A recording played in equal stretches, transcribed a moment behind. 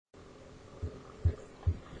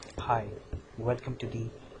Hi, welcome to the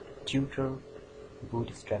tutor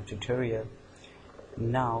Bootstrap tutorial.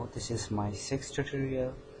 Now this is my sixth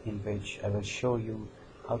tutorial in which I will show you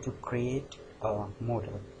how to create a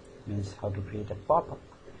modal, means how to create a pop-up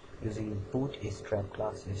using Bootstrap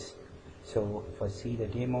classes. So if I see the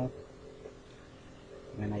demo,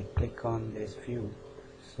 when I click on this view,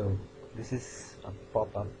 so this is a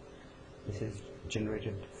pop-up. This is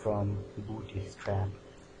generated from Bootstrap.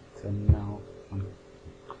 So now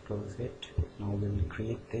close it. Now we will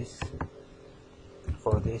create this.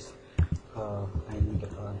 For this I need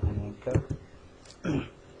an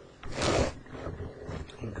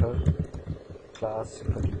anchor class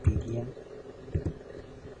equal to bdn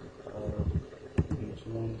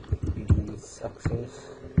success.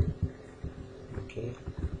 Okay,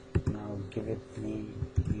 now give it name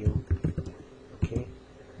view. Okay,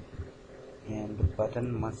 and the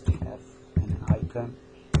button must have an icon.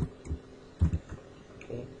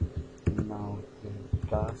 Okay, now the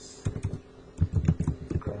class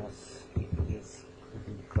is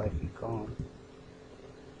graphic-on,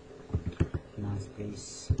 now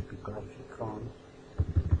space graphic-on.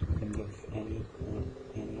 You can give any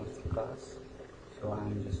of the class, so I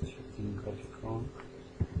am just using graphic-on,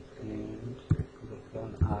 and click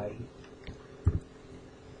on I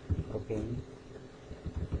open.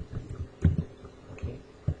 Okay,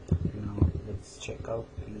 now let's check out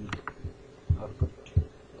the output.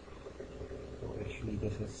 So actually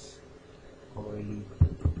this is already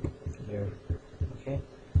there. Okay,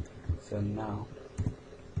 so now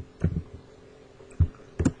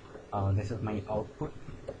this is my output,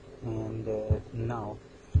 and now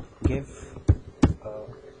give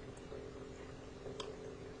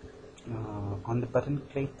on the button,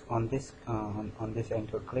 click on this on this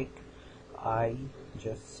anchor, click. I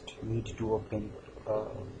just need to open a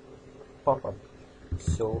pop-up,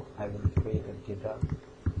 so I will create a data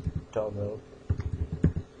toggle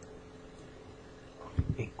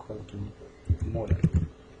equal to modal,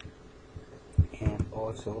 and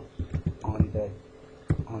also on the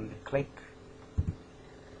click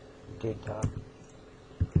data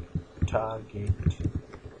target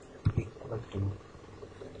equal to,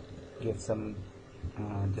 give some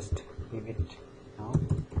just give it now,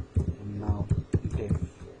 and now div,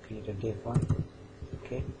 create a div one.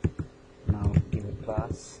 Okay, now give a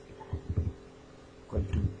class equal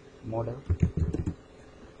to modal.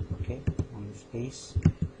 Okay, on the space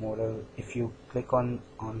modal, if you click on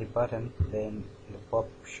the button, then the pop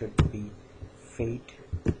should be fade,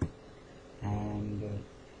 and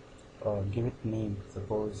give it name.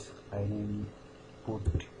 Suppose I name Bootstrap.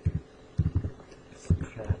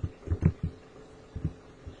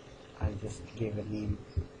 I just gave a name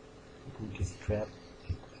Bootstrap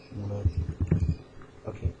modal.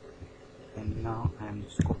 Okay, and now I am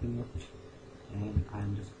just copying it and I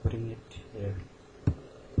am just putting it here.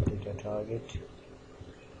 Data target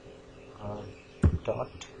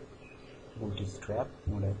dot Bootstrap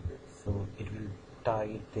modal, so it will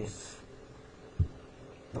target this.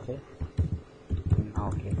 Okay, now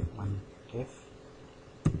give one div,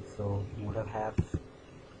 so modal have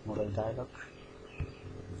modal dialog,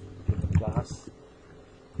 give a class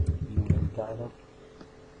modal dialog.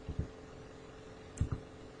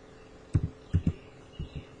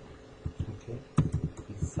 Okay,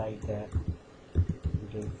 inside that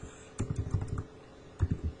div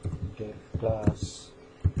class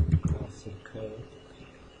classical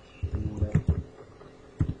modal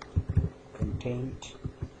contained,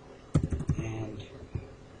 and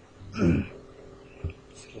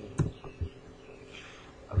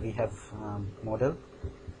we have modal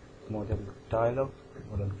dialog,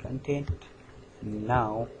 modal content.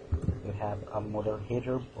 Now we have a modal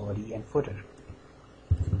header, body, and footer.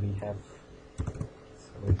 So we have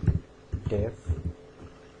div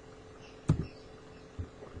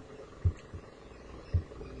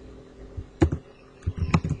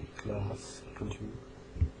class equal to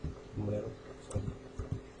modal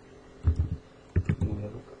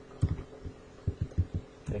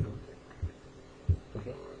header.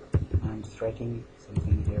 Okay, I'm just writing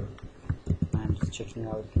something here. I'm just checking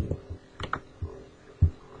out the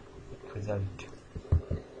result.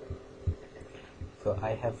 So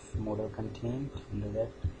I have modal contained under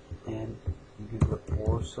that, and we will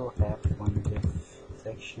also have one div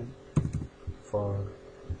section for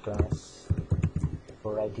class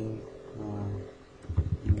for writing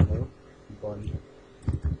modal body,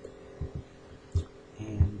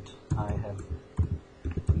 and I have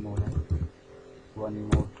one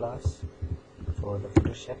more class for the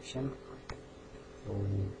footer section. So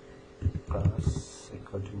class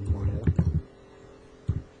equal to modal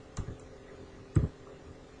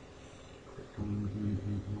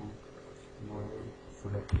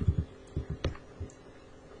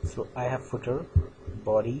So I have footer,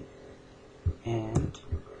 body and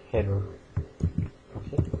header.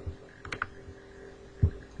 Okay,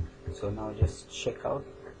 so now just check out.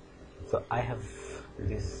 So I have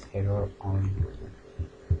this header on.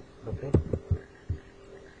 Okay,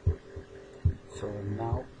 so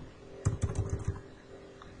now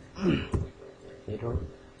header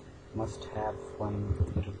must have one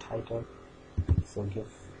little title, so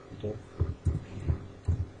give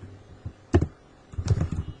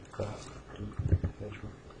class to header,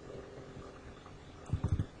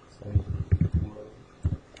 sorry, more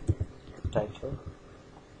title,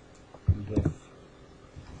 give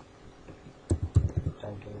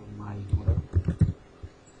title my model,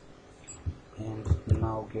 and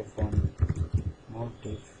now give an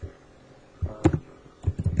motive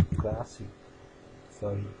class,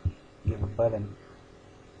 sorry, give a button,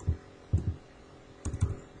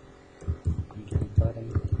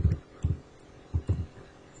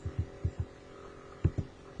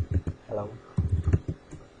 hello,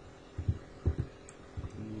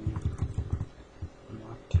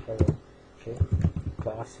 not hello, okay,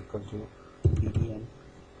 class equal to bdn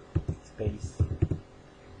space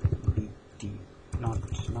bt, not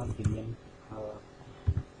bdn,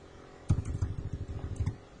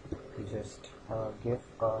 just give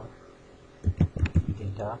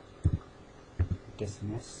data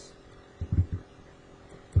dismiss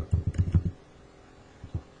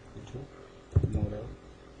into model.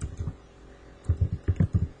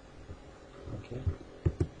 Okay,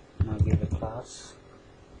 now give a class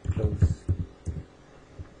close.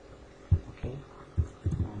 Okay,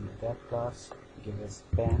 and that class give a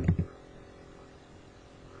span,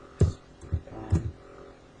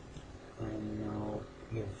 and now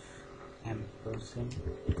give ampersand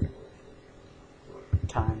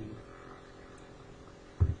times.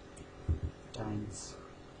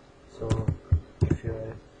 So if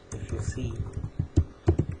you see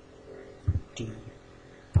t,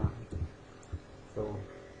 so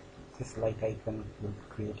this like icon will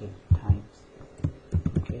create it times.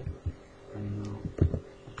 Okay, and now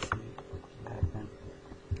let's see what happened.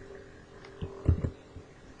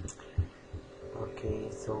 Okay,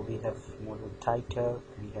 so we have model title,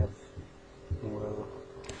 we have model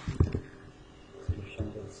description,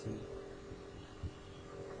 let's see.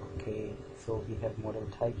 Okay, so we have model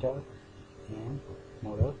title and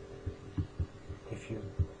model. If you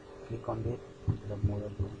click on it, the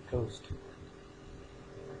model will be closed.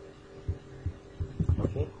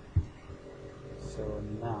 Okay, so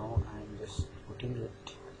now I'm just putting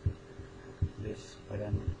it this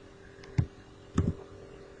button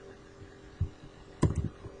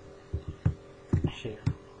here.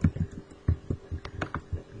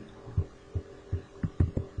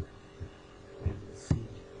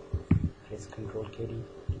 Control KD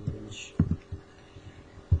image.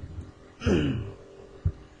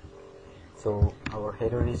 So our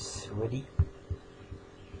header is ready.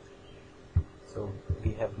 So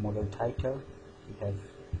we have model title, we have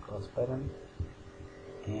cross button,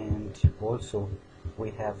 and also we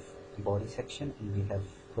have body section and we have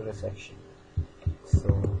footer section. So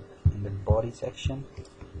in the body section,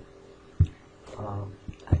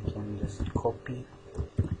 I can just copy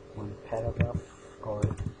one paragraph, or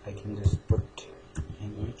I can just put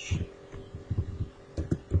image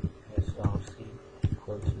src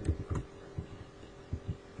equal to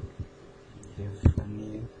give a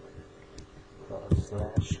name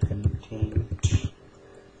slash content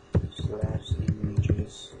slash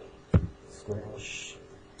images slash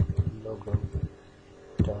logo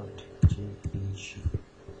dot jpg.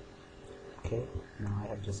 Okay, now I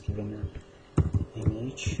have just given an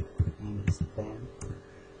image and span,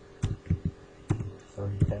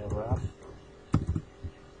 sorry, paragraph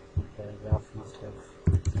must have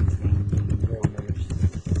something rollers.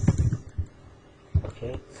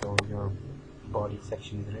 Okay, so your body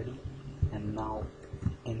section is ready, and now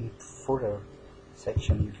in footer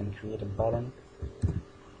section you can create a button.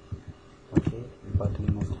 Okay,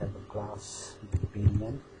 button must have a class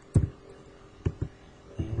bdn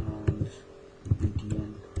and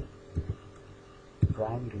bdn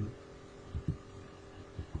primary.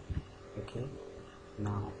 Okay,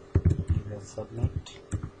 now give a submit,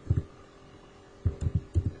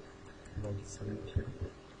 already submitted.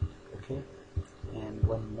 Okay, and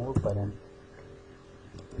one more button,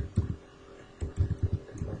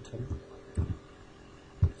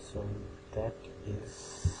 so that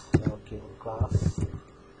is give class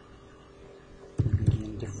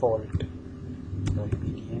bdn default, sorry,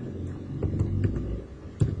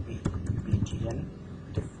 bdn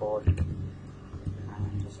default.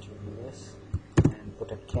 I'm just doing this and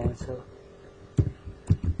put a cancel,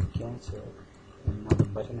 and now the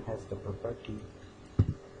button has the property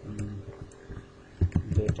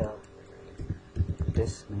data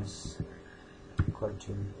distance equal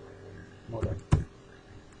to modal.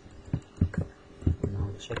 Now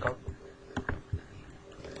check out.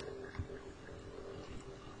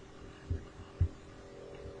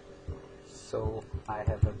 So I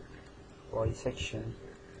have a body section,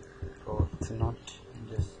 so it's not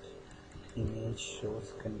just image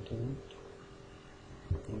shows content,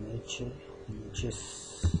 images.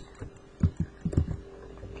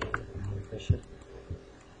 Okay, now refresh it.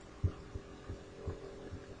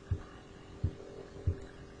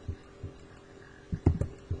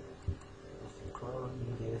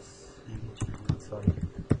 Scrolling this image, sorry.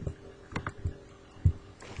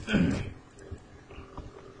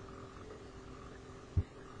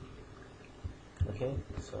 Okay,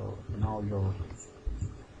 so now your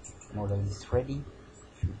model is ready.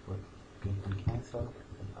 If you click on cancel,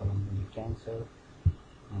 the column will be cancelled,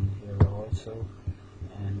 and here also,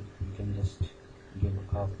 and you can just give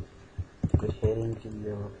a good heading to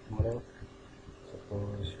your model.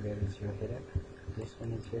 Suppose where is your header? This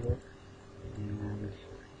one is header, and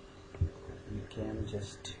you can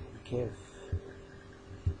just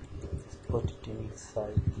put it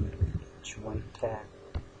inside the H1 tag,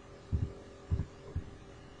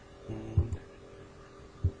 and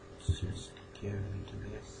just give into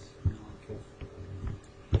this. Now give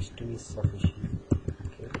H2 is sufficient.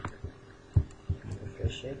 Okay, now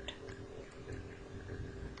refresh it.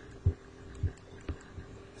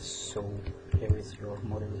 So here is your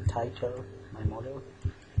model title, my model,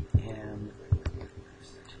 and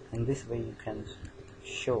in this way you can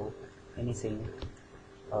show anything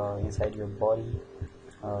inside your body.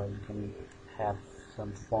 You can have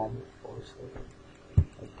some form also,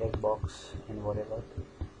 like text box and whatever.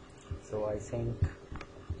 So I think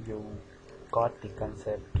you got the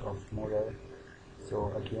concept of modal.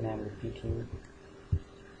 So again I'm repeating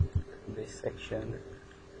this section.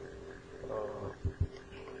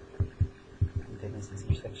 Then this is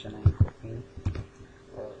the section I'm copying.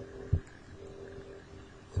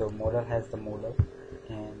 So modal has the modal,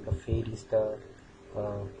 and the fade is the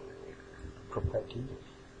property,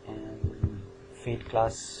 and fade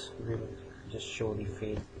class will just show the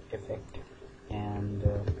fade effect, and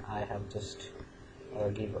I have just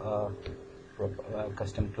give a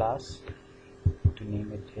custom class to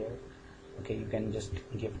name it here. Okay, you can just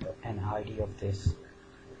give an ID of this.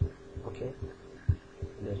 Okay,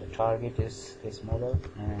 the target is this model,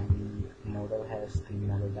 and model has the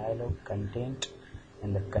model dialog content,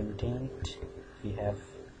 and the content we have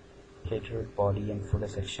header, body, and footer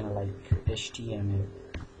section like HTML.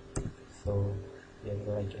 So we have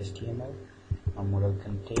like HTML, now model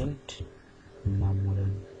content, now model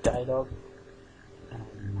dialog,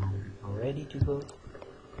 and now we're ready to go.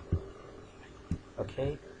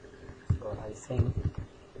 Okay, so I think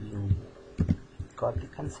you got the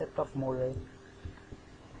concept of modal.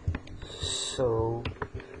 So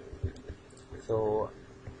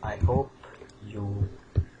I hope you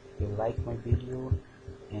like my video,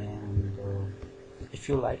 and if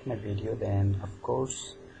you like my video, then of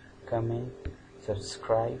course comment,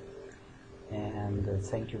 subscribe, and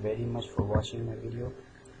thank you very much for watching my video.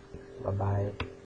 Bye bye.